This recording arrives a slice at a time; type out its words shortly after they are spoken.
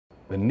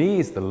The knee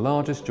is the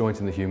largest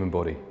joint in the human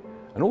body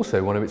and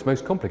also one of its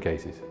most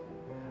complicated.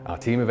 Our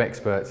team of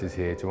experts is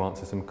here to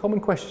answer some common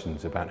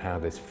questions about how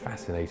this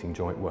fascinating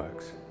joint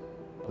works.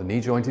 The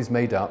knee joint is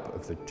made up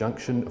of the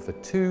junction of the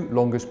two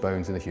longest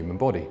bones in the human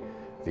body,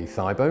 the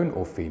thigh bone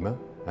or femur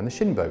and the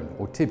shin bone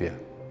or tibia.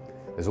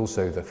 There's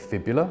also the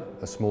fibula,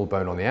 a small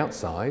bone on the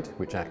outside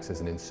which acts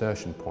as an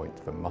insertion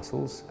point for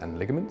muscles and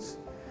ligaments,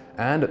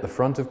 and at the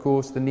front, of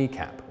course, the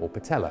kneecap or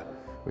patella,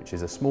 which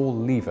is a small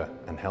lever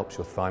and helps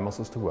your thigh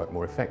muscles to work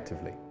more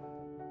effectively.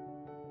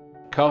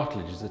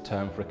 Cartilage is a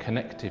term for a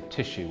connective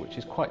tissue which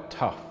is quite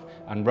tough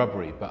and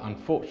rubbery, but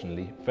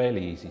unfortunately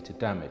fairly easy to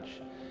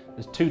damage.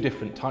 There's two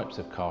different types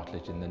of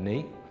cartilage in the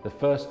knee. The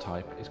first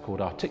type is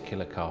called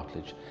articular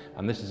cartilage,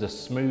 and this is a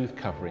smooth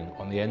covering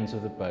on the ends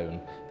of the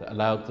bone that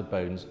allows the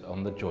bones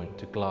on the joint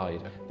to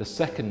glide. The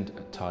second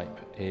type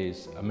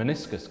is a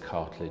meniscus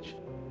cartilage.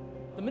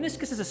 The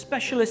meniscus is a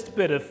specialist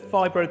bit of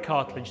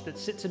fibrocartilage that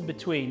sits in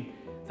between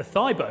the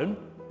thigh bone,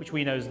 which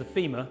we know as the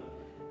femur,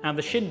 and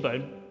the shin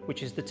bone,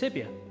 which is the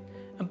tibia.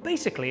 And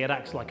basically it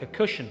acts like a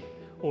cushion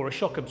or a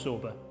shock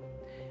absorber.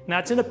 Now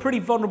it's in a pretty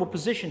vulnerable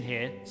position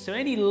here, so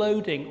any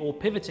loading or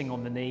pivoting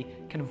on the knee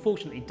can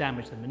unfortunately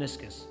damage the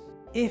meniscus.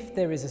 If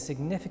there is a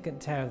significant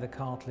tear of the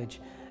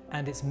cartilage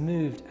and it's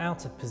moved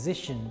out of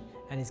position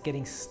and is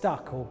getting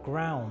stuck or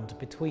ground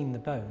between the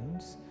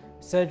bones,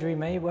 surgery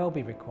may well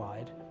be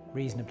required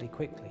reasonably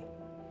quickly.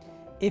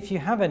 If you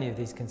have any of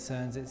these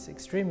concerns, it's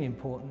extremely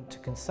important to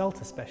consult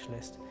a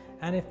specialist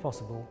and, if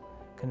possible,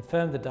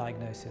 confirm the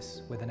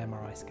diagnosis with an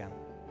MRI scan.